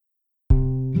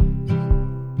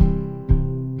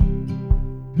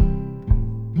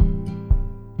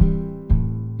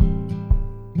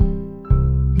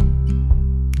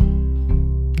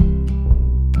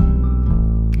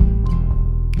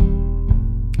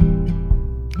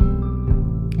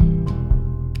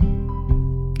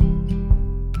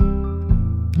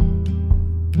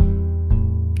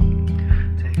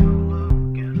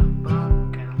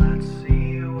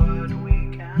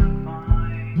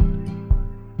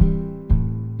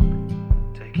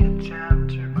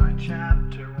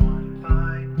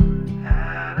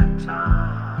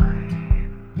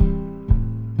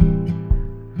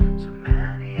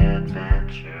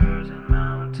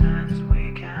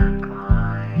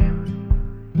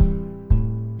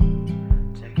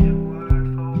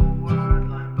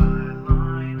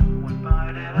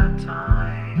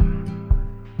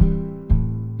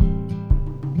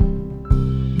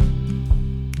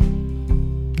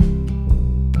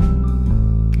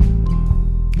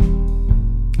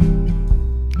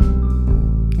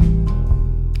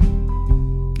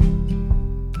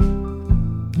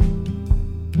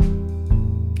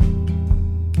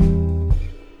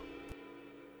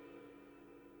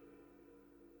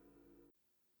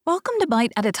Welcome to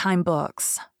Bite at a Time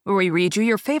Books, where we read you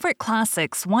your favorite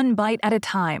classics one bite at a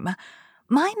time.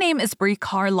 My name is Brie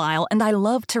Carlisle, and I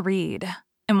love to read,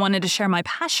 and wanted to share my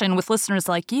passion with listeners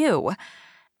like you.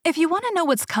 If you want to know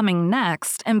what's coming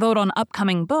next and vote on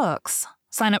upcoming books,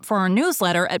 sign up for our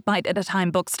newsletter at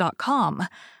biteatatimebooks.com.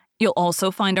 You'll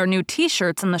also find our new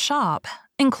t-shirts in the shop,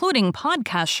 including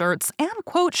podcast shirts and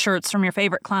quote shirts from your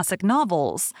favorite classic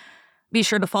novels. Be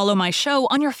sure to follow my show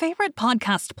on your favorite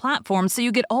podcast platform so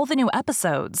you get all the new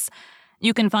episodes.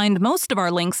 You can find most of our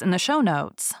links in the show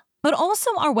notes, but also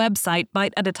our website,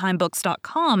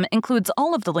 biteatatimebooks.com, includes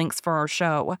all of the links for our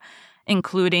show,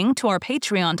 including to our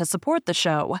Patreon to support the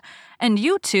show, and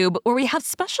YouTube, where we have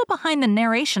special behind the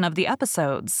narration of the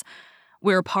episodes.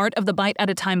 We're part of the Bite at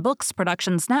a Time Books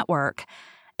Productions Network.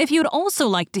 If you'd also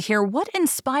like to hear what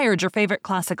inspired your favorite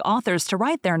classic authors to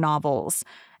write their novels,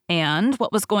 and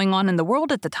what was going on in the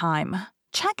world at the time,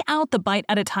 check out the Bite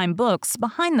at a Time Books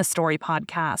Behind the Story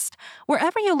podcast,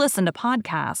 wherever you listen to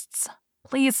podcasts.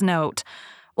 Please note,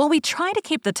 while we try to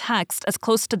keep the text as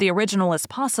close to the original as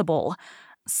possible,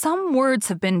 some words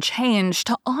have been changed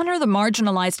to honor the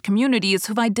marginalized communities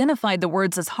who've identified the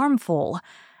words as harmful,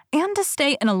 and to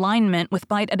stay in alignment with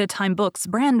Bite at a Time Books'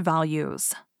 brand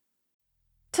values.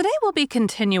 Today we'll be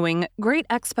continuing Great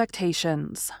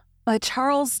Expectations by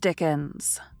Charles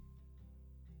Dickens.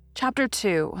 Chapter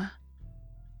 2.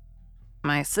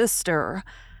 My sister,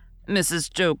 Mrs.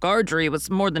 Jo Gardry, was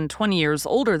more than 20 years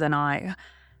older than I,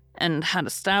 and had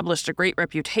established a great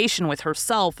reputation with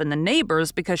herself and the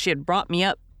neighbors because she had brought me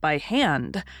up by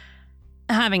hand.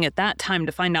 Having at that time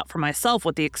to find out for myself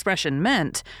what the expression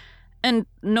meant, and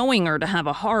knowing her to have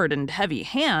a hard and heavy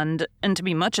hand, and to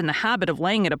be much in the habit of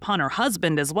laying it upon her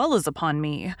husband as well as upon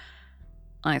me,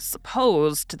 I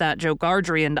supposed that Jo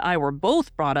Gardry and I were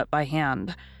both brought up by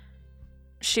hand.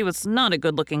 She was not a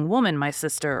good-looking woman, my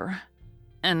sister,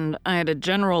 and I had a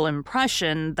general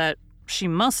impression that she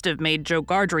must have made Jo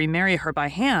Gardry marry her by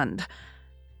hand.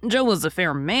 Jo was a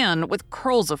fair man, with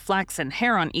curls of flaxen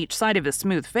hair on each side of his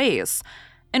smooth face,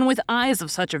 and with eyes of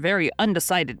such a very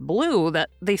undecided blue that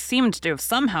they seemed to have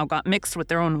somehow got mixed with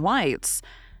their own whites.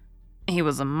 He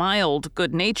was a mild,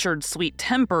 good-natured,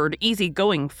 sweet-tempered,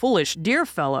 easy-going, foolish, dear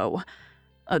fellow,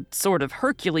 a sort of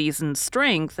Hercules in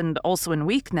strength and also in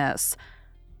weakness.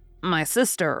 My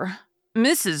sister,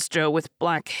 Mrs. Jo with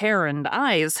black hair and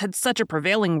eyes, had such a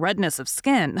prevailing redness of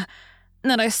skin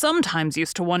that I sometimes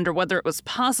used to wonder whether it was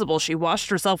possible she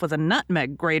washed herself with a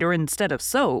nutmeg grater instead of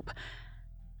soap.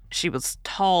 She was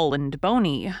tall and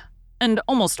bony, and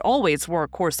almost always wore a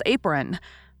coarse apron,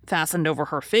 fastened over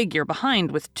her figure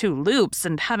behind with 2 loops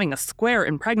and having a square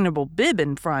impregnable bib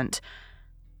in front.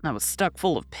 I was stuck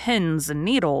full of pins and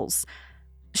needles.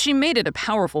 She made it a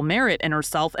powerful merit in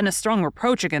herself and a strong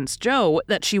reproach against Jo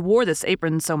that she wore this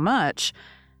apron so much.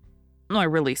 I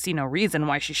really see no reason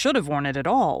why she should have worn it at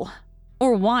all,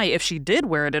 or why, if she did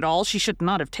wear it at all, she should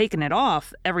not have taken it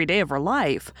off every day of her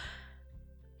life.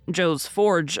 Jo's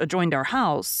forge adjoined our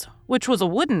house, which was a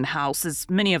wooden house, as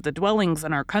many of the dwellings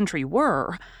in our country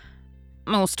were,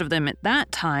 most of them at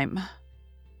that time.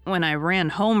 When I ran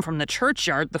home from the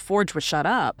churchyard, the forge was shut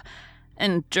up,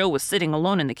 and Jo was sitting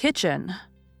alone in the kitchen.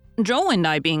 Jo and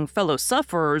I being fellow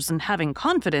sufferers and having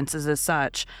confidences as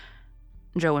such.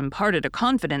 Jo imparted a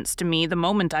confidence to me the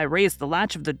moment I raised the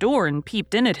latch of the door and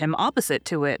peeped in at him opposite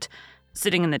to it,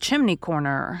 sitting in the chimney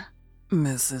corner.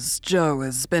 Mrs. Jo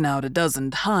has been out a dozen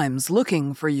times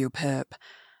looking for you, Pip,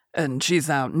 and she's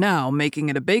out now making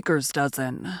it a baker's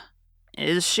dozen.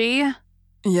 Is she?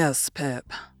 Yes,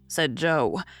 Pip, said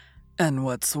Jo. And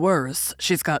what's worse,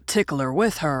 she's got Tickler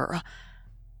with her.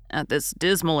 At this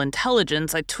dismal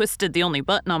intelligence, I twisted the only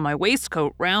button on my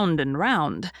waistcoat round and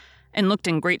round, and looked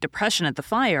in great depression at the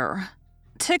fire.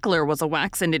 Tickler was a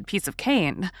wax-ended piece of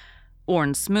cane,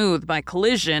 worn smooth by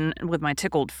collision with my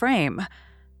tickled frame.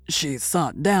 She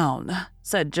sat down,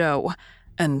 said Jo,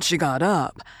 and she got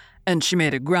up, and she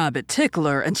made a grab at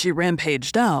Tickler, and she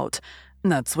rampaged out.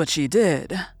 That's what she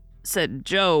did, said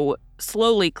Jo,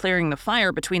 slowly clearing the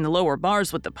fire between the lower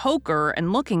bars with the poker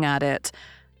and looking at it.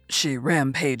 She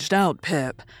rampaged out,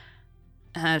 Pip.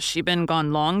 Has she been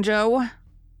gone long, Jo?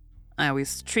 I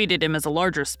always treated him as a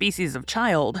larger species of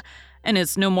child, and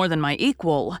is no more than my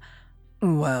equal.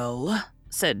 Well,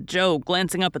 said Jo,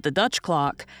 glancing up at the Dutch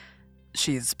clock,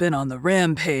 she's been on the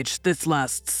rampage this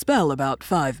last spell about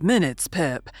 5 minutes,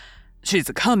 Pip. She's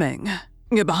a-coming.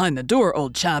 Get behind the door,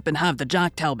 old chap, and have the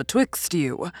jacktail betwixt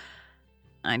you.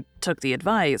 I took the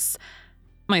advice.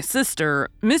 My sister,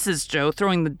 Mrs. Jo,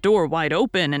 throwing the door wide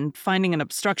open and finding an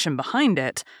obstruction behind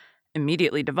it,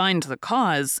 immediately divined the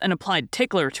cause and applied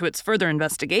Tickler to its further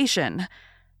investigation.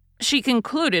 she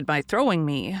concluded by throwing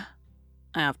me.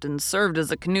 I often served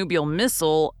as a connubial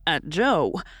missile at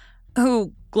Joe,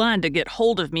 who, glad to get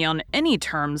hold of me on any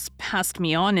terms, passed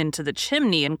me on into the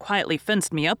chimney and quietly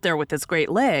fenced me up there with his great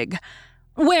leg.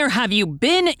 "Where have you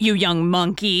been, you young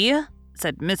monkey?"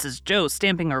 said Mrs. Joe,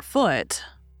 stamping her foot.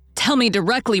 "Tell me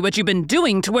directly what you've been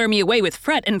doing to wear me away with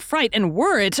fret and fright and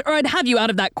worrit, or I'd have you out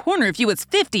of that corner if you was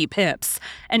 50 pips,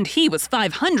 and he was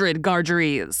 500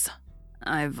 Gargeries."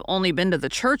 "I've only been to the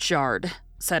churchyard,"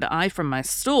 said I from my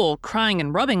stool, crying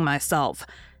and rubbing myself.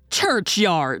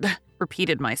 "Churchyard!"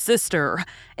 repeated my sister.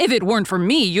 "If it weren't for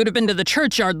me, you'd have been to the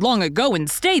churchyard long ago and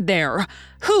stayed there.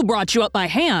 Who brought you up by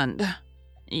hand?"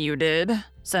 "You did,"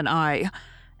 said I.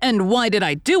 "And why did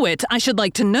I do it, I should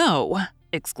like to know?"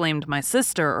 exclaimed my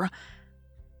sister.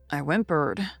 I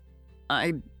whimpered.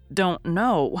 "I don't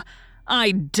know."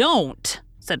 "I don't,"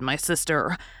 said my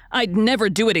sister. "I'd never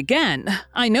do it again.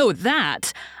 I know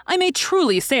that. I may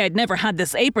truly say I'd never had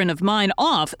this apron of mine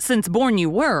off since born you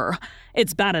were.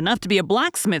 It's bad enough to be a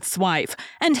blacksmith's wife,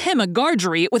 and him a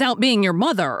Gargery without being your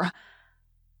mother."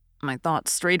 My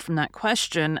thoughts strayed from that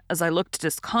question as I looked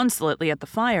disconsolately at the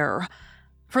fire.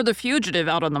 For the fugitive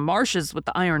out on the marshes with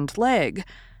the ironed leg,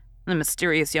 the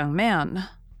mysterious young man,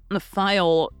 the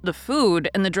file, the food,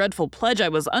 and the dreadful pledge I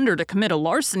was under to commit a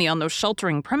larceny on those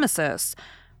sheltering premises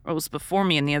rose before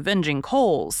me in the avenging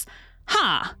coals.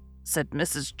 "Ha!" said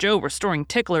Mrs. Joe, restoring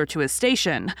Tickler to his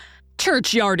station.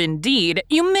 "Churchyard indeed!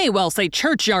 You may well say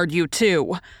churchyard, you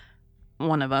two!"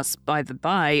 One of us, by the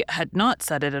by, had not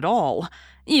said it at all.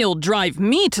 "You'll drive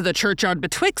me to the churchyard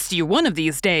betwixt you one of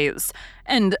these days.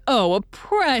 And oh, a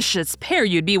precious pair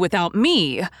you'd be without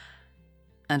me!"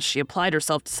 As she applied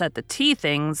herself to set the tea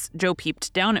things, Joe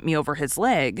peeped down at me over his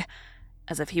leg,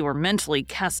 as if he were mentally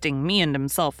casting me and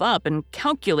himself up and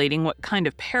calculating what kind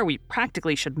of pair we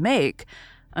practically should make,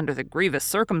 under the grievous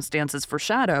circumstances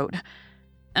foreshadowed.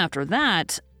 After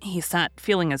that, he sat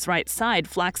feeling his right side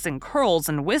flaxen curls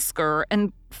and whisker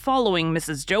and following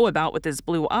Mrs. Joe about with his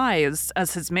blue eyes,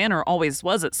 as his manner always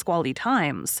was at squally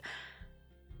times.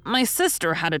 My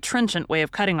sister had a trenchant way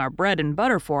of cutting our bread and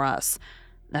butter for us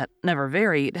that never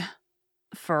varied.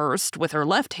 First, with her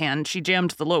left hand, she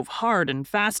jammed the loaf hard and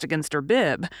fast against her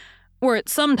bib, where it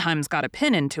sometimes got a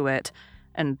pin into it,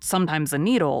 and sometimes a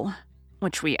needle,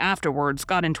 which we afterwards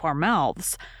got into our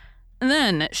mouths.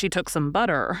 Then she took some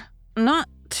butter, not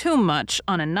too much,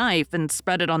 on a knife and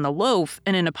spread it on the loaf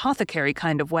in an apothecary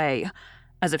kind of way,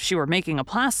 as if she were making a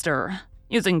plaster,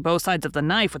 using both sides of the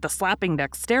knife with a slapping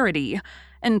dexterity,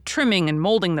 and trimming and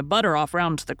molding the butter off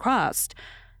round the crust.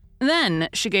 Then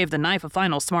she gave the knife a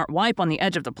final smart wipe on the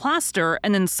edge of the plaster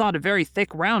and then sawed a very thick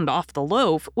round off the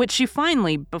loaf, which she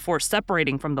finally, before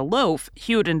separating from the loaf,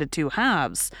 hewed into 2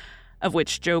 halves, of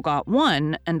which Joe got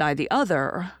one and I the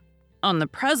other. On the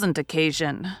present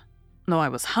occasion, though I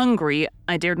was hungry,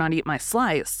 I dared not eat my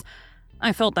slice.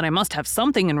 I felt that I must have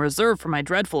something in reserve for my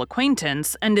dreadful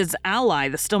acquaintance and his ally,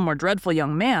 the still more dreadful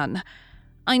young man.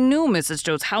 I knew Mrs.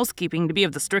 Joe's housekeeping to be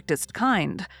of the strictest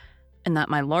kind, and that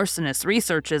my larcenous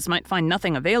researches might find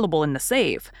nothing available in the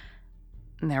safe.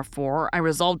 Therefore, I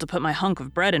resolved to put my hunk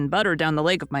of bread and butter down the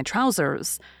leg of my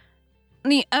trousers.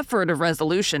 The effort of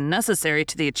resolution necessary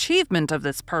to the achievement of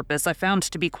this purpose I found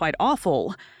to be quite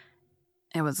awful.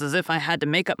 It was as if I had to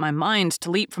make up my mind to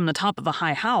leap from the top of a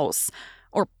high house,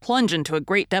 or plunge into a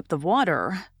great depth of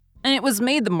water, and it was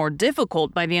made the more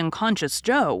difficult by the unconscious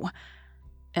Joe.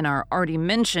 In our already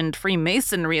mentioned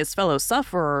Freemasonry as fellow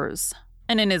sufferers,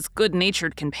 and in his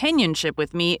good-natured companionship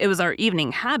with me, it was our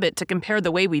evening habit to compare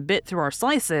the way we bit through our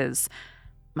slices,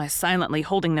 by silently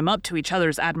holding them up to each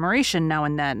other's admiration now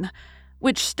and then,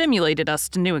 which stimulated us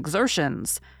to new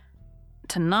exertions.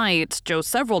 Tonight, Joe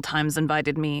several times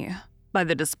invited me, by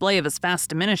the display of his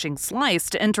fast-diminishing slice,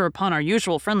 to enter upon our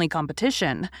usual friendly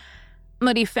competition,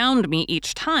 but he found me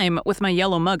each time with my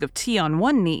yellow mug of tea on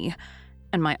one knee,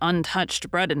 and my untouched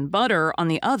bread and butter on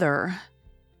the other.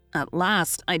 At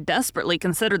last, I desperately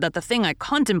considered that the thing I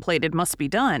contemplated must be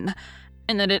done,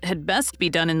 and that it had best be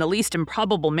done in the least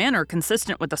improbable manner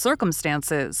consistent with the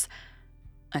circumstances.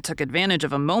 I took advantage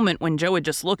of a moment when Joe had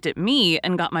just looked at me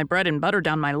and got my bread and butter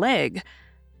down my leg.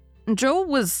 Joe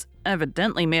was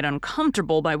evidently made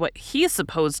uncomfortable by what he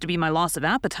supposed to be my loss of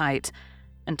appetite,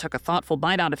 and took a thoughtful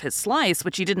bite out of his slice,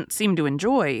 which he didn't seem to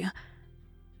enjoy.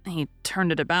 He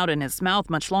turned it about in his mouth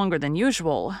much longer than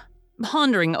usual,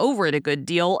 pondering over it a good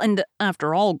deal, and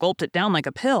after all gulped it down like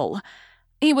a pill.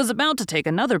 He was about to take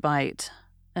another bite,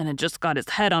 and had just got his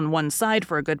head on one side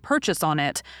for a good purchase on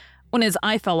it, when his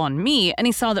eye fell on me and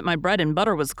he saw that my bread and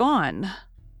butter was gone.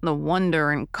 The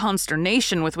wonder and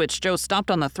consternation with which Joe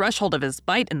stopped on the threshold of his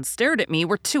bite and stared at me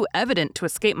were too evident to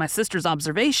escape my sister's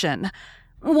observation.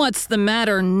 "What's the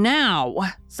matter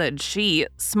now?" said she,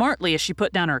 smartly as she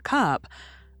put down her cup.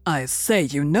 "I say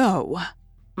you know,"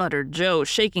 muttered Joe,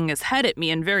 shaking his head at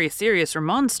me in very serious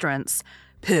remonstrance.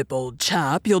 "Pip, old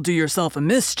chap, you'll do yourself a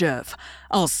mischief.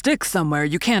 I'll stick somewhere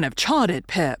you can't have chawed it,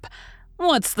 Pip."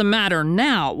 "What's the matter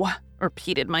now?"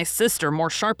 repeated my sister more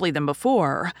sharply than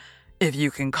before. "If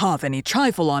you can cough any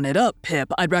trifle on it up,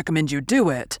 Pip, I'd recommend you do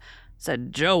it,"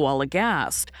 said Joe, all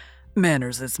aghast.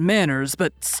 "Manners is manners,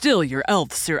 but still your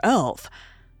elf's your elf."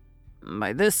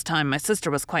 By this time, my sister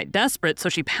was quite desperate, so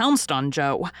she pounced on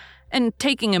Joe, and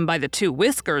taking him by the two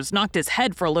whiskers, knocked his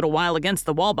head for a little while against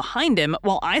the wall behind him,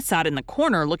 while I sat in the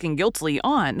corner looking guiltily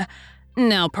on.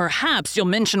 "Now perhaps you'll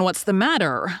mention what's the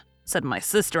matter," said my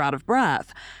sister out of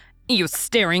breath. "You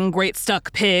staring great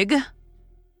stuck pig."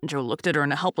 Joe looked at her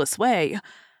in a helpless way,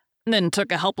 then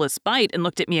took a helpless bite and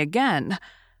looked at me again.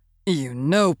 "You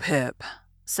know, Pip,"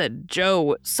 said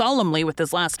Joe solemnly with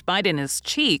his last bite in his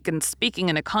cheek and speaking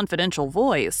in a confidential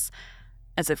voice,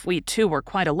 as if we two were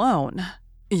quite alone.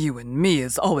 "You and me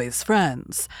is always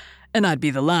friends, and I'd be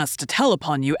the last to tell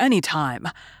upon you any time,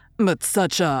 but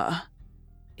such a—"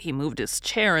 He moved his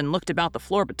chair and looked about the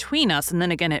floor between us and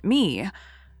then again at me.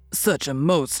 "Such a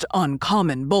most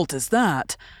uncommon bolt as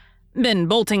that." "Been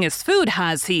bolting his food,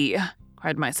 has he?"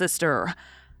 cried my sister.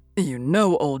 "You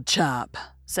know, old chap,"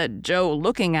 said Joe,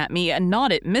 looking at me and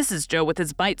not at Mrs. Joe with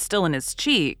his bite still in his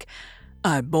cheek.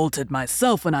 "I bolted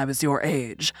myself when I was your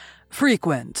age.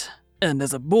 Frequent. And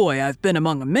as a boy, I've been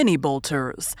among many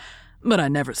bolters. But I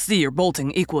never see your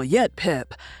bolting equal yet,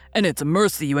 Pip, and it's a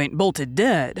mercy you ain't bolted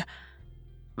dead."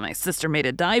 My sister made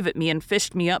a dive at me and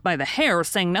fished me up by the hair,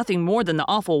 saying nothing more than the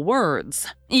awful words,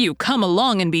 "You come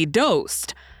along and be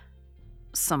dosed."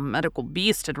 Some medical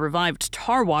beast had revived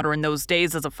tar water in those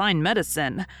days as a fine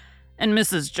medicine, and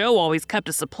Mrs. Joe always kept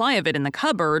a supply of it in the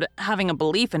cupboard, having a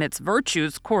belief in its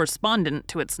virtues correspondent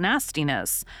to its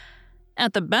nastiness.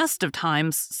 At the best of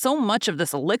times, so much of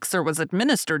this elixir was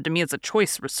administered to me as a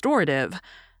choice restorative,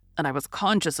 that I was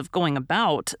conscious of going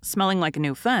about, smelling like a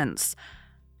new fence.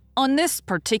 On this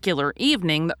particular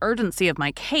evening, the urgency of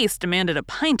my case demanded a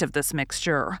pint of this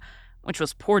mixture, which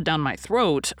was poured down my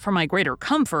throat for my greater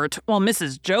comfort, while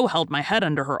Mrs. Joe held my head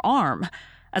under her arm,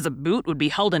 as a boot would be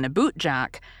held in a boot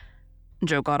jack.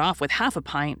 Joe got off with half a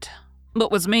pint,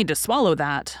 but was made to swallow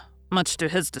that, much to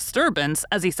his disturbance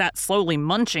as he sat slowly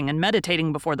munching and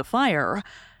meditating before the fire,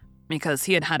 because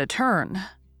he had had a turn.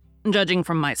 Judging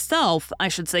from myself, I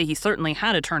should say he certainly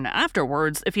had a turn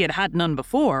afterwards if he had had none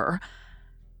before.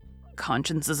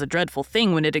 Conscience is a dreadful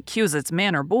thing when it accuses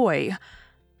man or boy.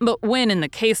 But when, in the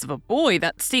case of a boy,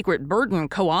 that secret burden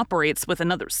cooperates with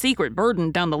another secret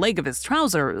burden down the leg of his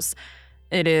trousers,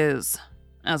 it is,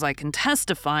 as I can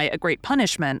testify, a great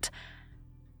punishment.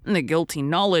 The guilty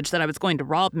knowledge that I was going to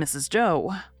rob Mrs.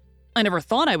 Joe. I never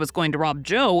thought I was going to rob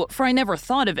Joe, for I never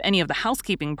thought of any of the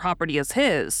housekeeping property as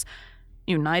his,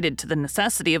 united to the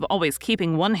necessity of always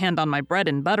keeping one hand on my bread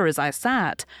and butter as I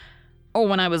sat, or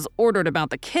when I was ordered about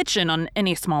the kitchen on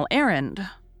any small errand.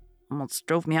 Almost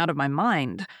drove me out of my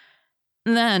mind.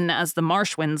 Then, as the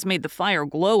marsh winds made the fire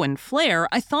glow and flare,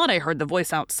 I thought I heard the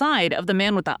voice outside of the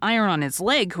man with the iron on his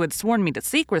leg who had sworn me to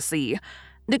secrecy,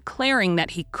 declaring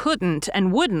that he couldn't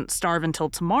and wouldn't starve until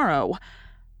tomorrow,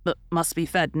 but must be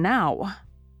fed now.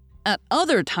 At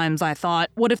other times I thought,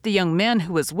 what if the young man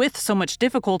who was with so much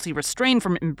difficulty restrained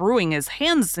from imbruing his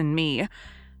hands in me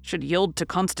should yield to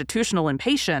constitutional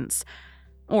impatience,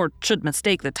 or should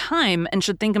mistake the time and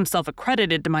should think himself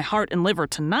accredited to my heart and liver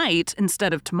tonight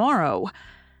instead of tomorrow.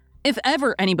 If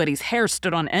ever anybody's hair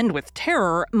stood on end with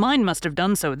terror, mine must have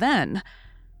done so then.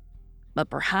 But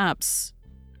perhaps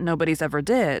nobody's ever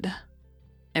did.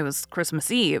 It was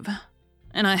Christmas Eve,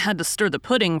 and I had to stir the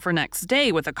pudding for next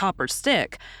day with a copper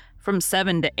stick, from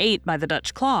 7 to 8 by the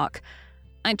Dutch clock.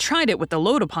 I tried it with the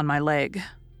load upon my leg,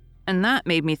 and that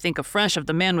made me think afresh of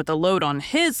the man with the load on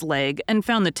his leg and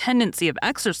found the tendency of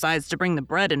exercise to bring the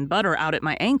bread and butter out at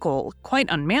my ankle quite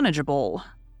unmanageable.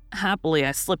 Happily,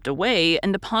 I slipped away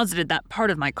and deposited that part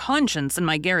of my conscience in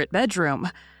my garret bedroom.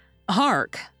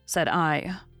 "Hark," said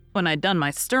I, when I'd done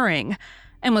my stirring,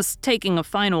 and was taking a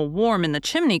final warm in the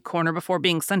chimney corner before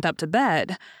being sent up to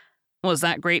bed. "Was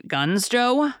that great guns,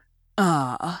 Joe?"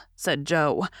 "Ah," said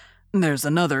Joe. "There's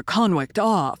another convict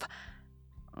off."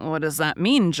 "What does that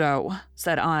mean, Joe?"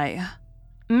 said I.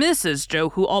 Mrs. Joe,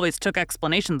 who always took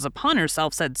explanations upon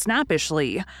herself, said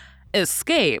snappishly,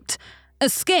 "Escaped!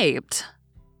 Escaped!"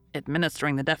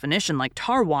 administering the definition like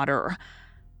tar water.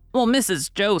 While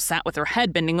Mrs. Joe sat with her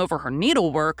head bending over her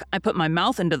needlework, I put my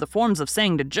mouth into the forms of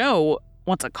saying to Joe,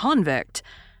 "What's a convict?"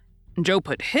 Joe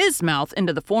put his mouth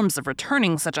into the forms of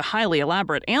returning such a highly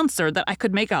elaborate answer that I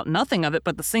could make out nothing of it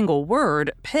but the single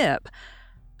word, Pip.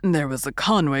 "There was a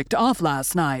convict off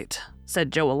last night,"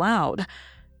 said Joe aloud,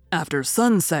 "after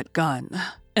sunset gun,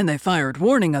 and they fired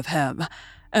warning of him,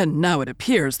 and now it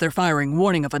appears they're firing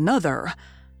warning of another."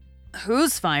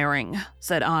 "Who's firing?"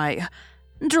 said I.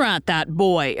 "Drat that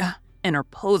boy,"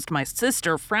 interposed my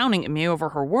sister, frowning at me over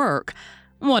her work.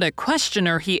 "What a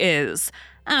questioner he is.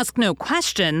 Ask no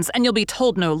questions, and you'll be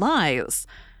told no lies."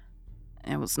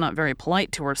 It was not very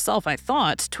polite to herself, I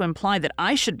thought, to imply that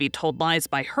I should be told lies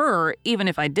by her, even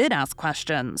if I did ask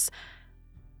questions.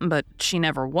 But she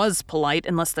never was polite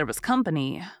unless there was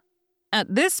company.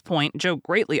 At this point, Joe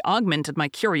greatly augmented my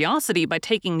curiosity by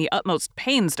taking the utmost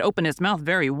pains to open his mouth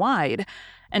very wide,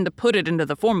 and to put it into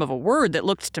the form of a word that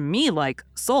looked to me like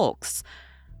sulks.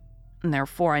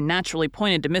 Therefore, I naturally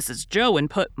pointed to Mrs. Joe and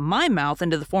put my mouth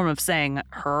into the form of saying,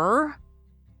 "Her?"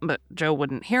 But Joe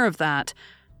wouldn't hear of that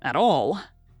at all,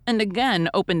 and again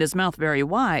opened his mouth very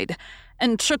wide,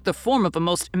 and took the form of a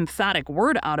most emphatic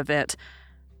word out of it.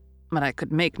 But I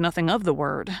could make nothing of the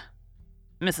word.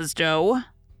 "Mrs. Joe,"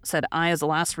 said I as a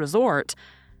last resort,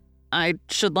 "I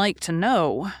should like to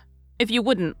know, if you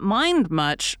wouldn't mind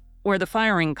much, where the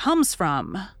firing comes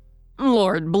from."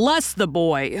 "Lord bless the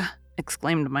boy,"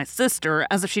 exclaimed my sister,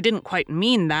 as if she didn't quite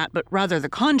mean that, but rather the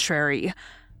contrary.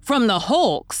 "From the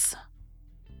hulks."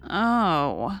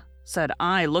 "Oh," said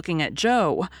I, looking at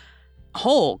Joe.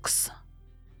 "Hulks?"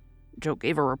 Joe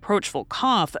gave a reproachful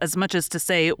cough, as much as to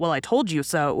say, "Well, I told you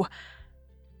so."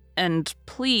 "And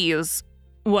please,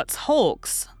 what's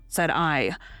hulks?" said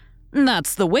I.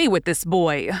 "That's the way with this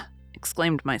boy,"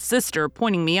 exclaimed my sister,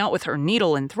 pointing me out with her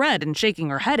needle and thread and shaking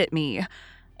her head at me.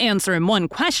 "Answer him one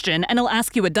question, and he'll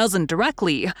ask you a dozen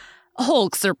directly.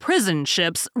 Hulks are prison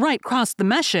ships right cross the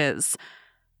meshes."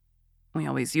 We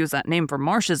always use that name for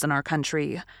marshes in our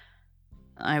country.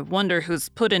 "I wonder who's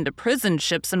put into prison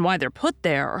ships and why they're put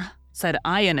there," said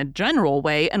I in a general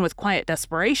way and with quiet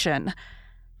desperation.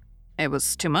 It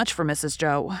was too much for Mrs.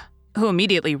 Joe, who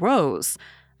immediately rose.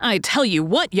 "I tell you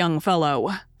what, young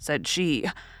fellow," said she,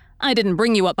 "I didn't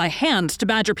bring you up by hand to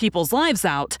badger people's lives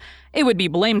out. It would be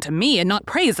blame to me and not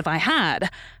praise if I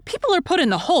had. People are put in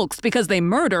the hulks because they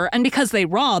murder and because they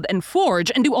rob and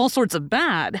forge and do all sorts of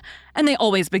bad, and they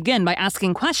always begin by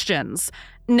asking questions.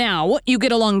 Now, you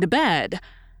get along to bed."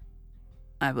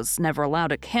 I was never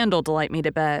allowed a candle to light me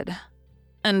to bed.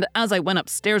 And as I went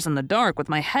upstairs in the dark with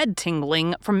my head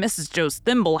tingling from Mrs. Joe's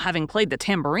thimble having played the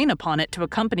tambourine upon it to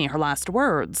accompany her last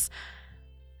words,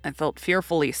 I felt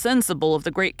fearfully sensible of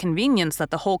the great convenience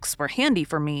that the hulks were handy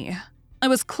for me. I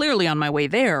was clearly on my way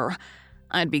there.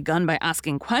 I'd begun by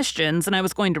asking questions, and I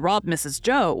was going to rob Mrs.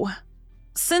 Joe.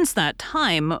 Since that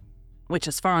time, which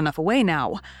is far enough away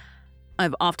now,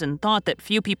 I've often thought that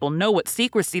few people know what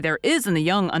secrecy there is in the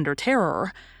young under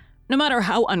terror. No matter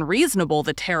how unreasonable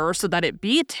the terror so that it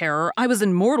be terror, I was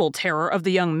in mortal terror of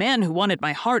the young man who wanted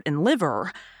my heart and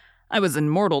liver. I was in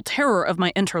mortal terror of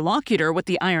my interlocutor with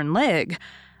the iron leg.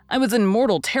 I was in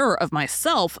mortal terror of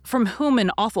myself, from whom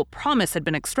an awful promise had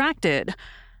been extracted.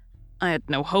 I had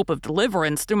no hope of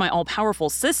deliverance through my all-powerful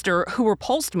sister, who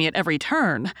repulsed me at every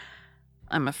turn.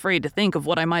 I'm afraid to think of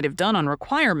what I might have done on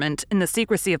requirement in the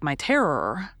secrecy of my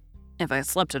terror. If I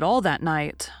slept at all that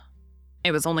night,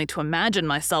 it was only to imagine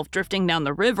myself drifting down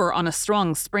the river on a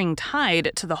strong spring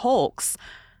tide to the hulks,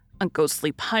 a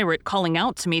ghostly pirate calling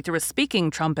out to me through a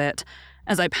speaking trumpet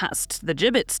as I passed the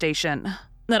gibbet station,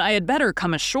 that I had better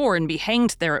come ashore and be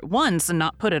hanged there at once and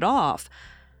not put it off.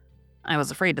 I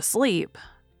was afraid to sleep,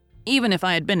 even if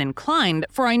I had been inclined,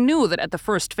 for I knew that at the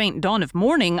first faint dawn of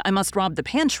morning I must rob the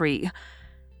pantry.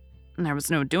 There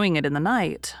was no doing it in the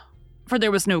night, for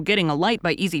there was no getting a light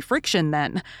by easy friction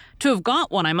then. To have got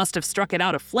one, I must have struck it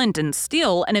out of flint and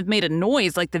steel and have made a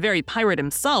noise like the very pirate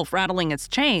himself rattling its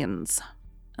chains.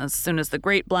 As soon as the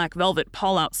great black velvet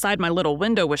pall outside my little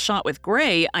window was shot with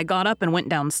gray, I got up and went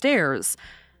downstairs,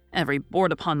 every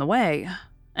board upon the way,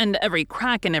 and every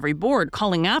crack in every board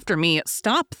calling after me,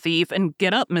 "Stop, thief, and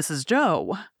get up, Mrs.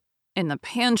 Joe." In the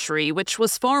pantry, which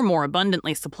was far more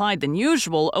abundantly supplied than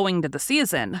usual owing to the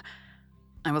season,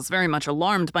 I was very much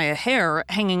alarmed by a hare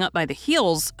hanging up by the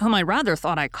heels, whom I rather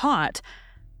thought I caught,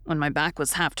 when my back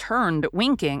was half turned,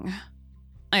 winking.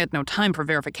 I had no time for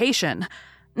verification,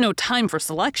 no time for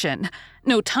selection,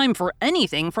 no time for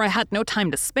anything, for I had no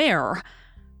time to spare.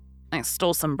 I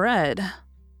stole some bread,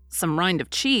 some rind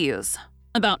of cheese,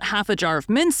 about half a jar of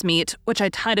mincemeat, which I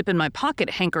tied up in my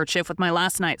pocket handkerchief with my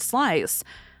last night's slice,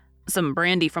 some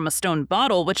brandy from a stone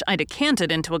bottle, which I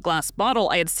decanted into a glass bottle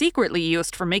I had secretly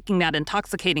used for making that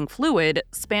intoxicating fluid,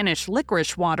 Spanish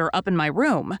licorice water, up in my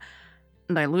room,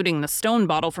 diluting the stone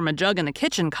bottle from a jug in the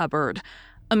kitchen cupboard,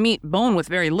 a meat bone with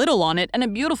very little on it, and a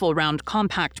beautiful round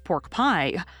compact pork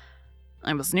pie.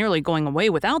 I was nearly going away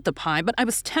without the pie, but I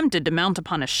was tempted to mount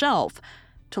upon a shelf,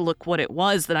 to look what it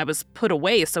was that I was put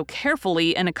away so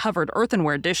carefully in a covered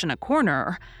earthenware dish in a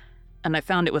corner, and I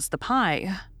found it was the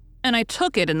pie. And I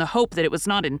took it in the hope that it was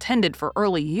not intended for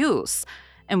early use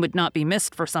and would not be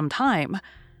missed for some time.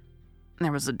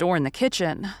 There was a door in the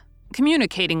kitchen,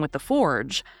 communicating with the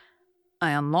forge.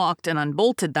 I unlocked and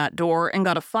unbolted that door and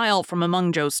got a file from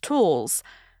among Joe's tools.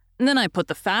 Then I put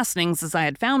the fastenings as I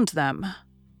had found them,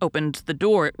 opened the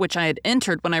door at which I had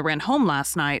entered when I ran home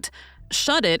last night,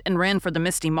 shut it, and ran for the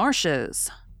misty marshes.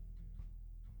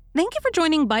 Thank you for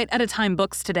joining Bite at a Time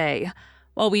Books today,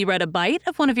 while we read a bite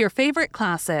of one of your favorite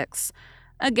classics.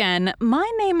 Again, my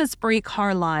name is Brie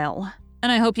Carlisle,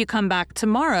 and I hope you come back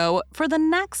tomorrow for the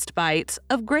next bite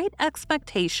of Great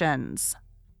Expectations.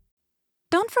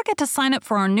 Don't forget to sign up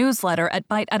for our newsletter at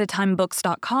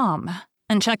biteatatimebooks.com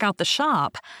and check out the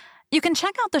shop. You can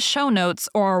check out the show notes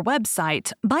or our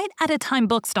website,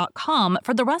 biteatatimebooks.com,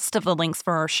 for the rest of the links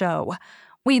for our show.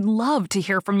 We'd love to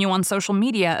hear from you on social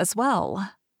media as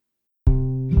well.